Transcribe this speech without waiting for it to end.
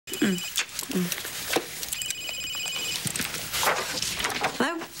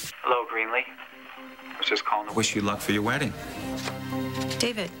Hello? Hello, Greenlee. I was just calling to wish you luck for your wedding.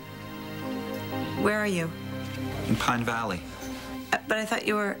 David, where are you? In Pine Valley. But I thought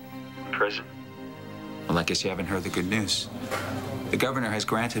you were... In prison. Well, I guess you haven't heard the good news. The governor has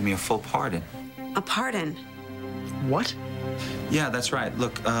granted me a full pardon. A pardon? What? Yeah, that's right.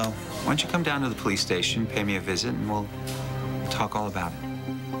 Look, why don't you come down to the police station, pay me a visit, and we'll talk all about it.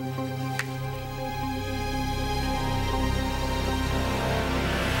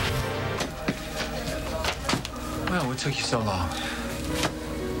 Well, what took you so long?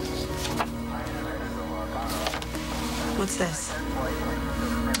 What's this?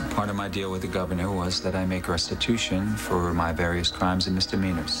 Part of my deal with the governor was that I make restitution for my various crimes and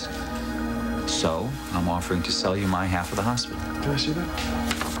misdemeanors. So, I'm offering to sell you my half of the hospital. Can I see that?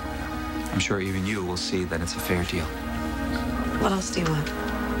 I'm sure even you will see that it's a fair deal. What else do you want?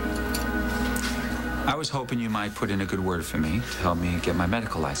 I was hoping you might put in a good word for me to help me get my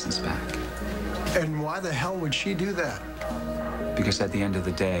medical license back. And why the hell would she do that? Because at the end of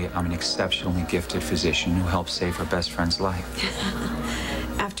the day, I'm an exceptionally gifted physician who helped save her best friend's life.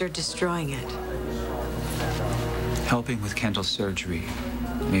 After destroying it. Helping with Kendall's surgery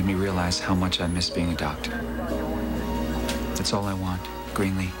made me realize how much I miss being a doctor. That's all I want,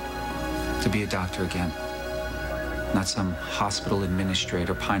 Greenlee. To be a doctor again. Not some hospital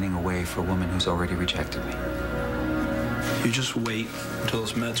administrator pining away for a woman who's already rejected me. You just wait until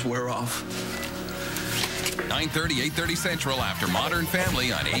those meds wear off. 9:30, 8:30 Central after Modern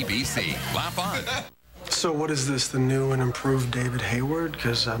Family on ABC. Laugh on. So what is this, the new and improved David Hayward?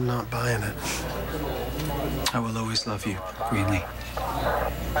 Because I'm not buying it. I will always love you, Greenlee.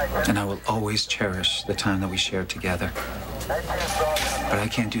 And I will always cherish the time that we shared together. But I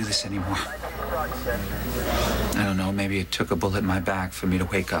can't do this anymore. I don't know, maybe it took a bullet in my back for me to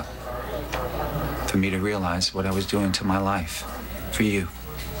wake up. For me to realize what I was doing to my life. For you.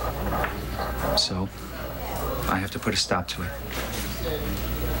 So, I have to put a stop to it.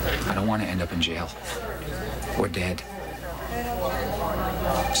 I don't want to end up in jail. Or dead.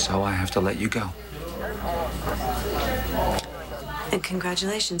 So I have to let you go. And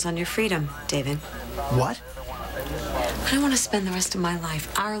congratulations on your freedom, David. What? I don't want to spend the rest of my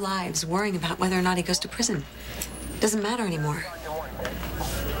life, our lives, worrying about whether or not he goes to prison. Doesn't matter anymore.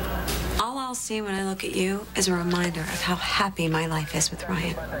 All I'll see when I look at you is a reminder of how happy my life is with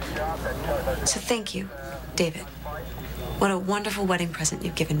Ryan. So thank you, David. What a wonderful wedding present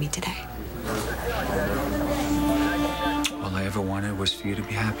you've given me today. All I ever wanted was for you to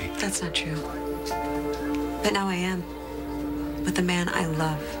be happy. That's not true. But now I am. With the man I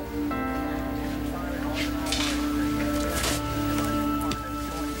love.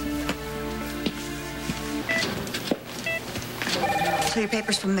 So your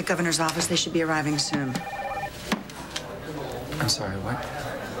papers from the governor's office, they should be arriving soon. I'm sorry, what?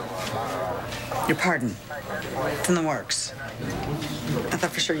 Your pardon. It's in the works. I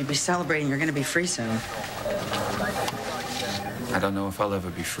thought for sure you'd be celebrating. You're going to be free soon. I don't know if I'll ever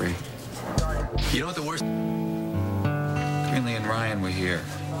be free. You know what the worst... Greenlee and Ryan were here.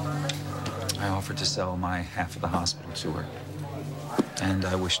 I offered to sell my half of the hospital to her. And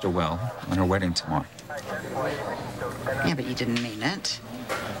I wished her well on her wedding tomorrow. Yeah, but you didn't mean it.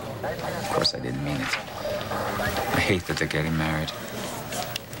 Of course I didn't mean it. I hate that they're getting married.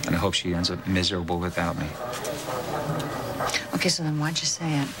 And I hope she ends up miserable without me. Okay, so then why'd you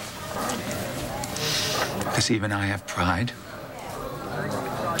say it? Because even I have pride.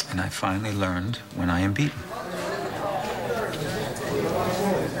 And I finally learned when I am beaten.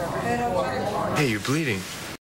 Hey, you're bleeding.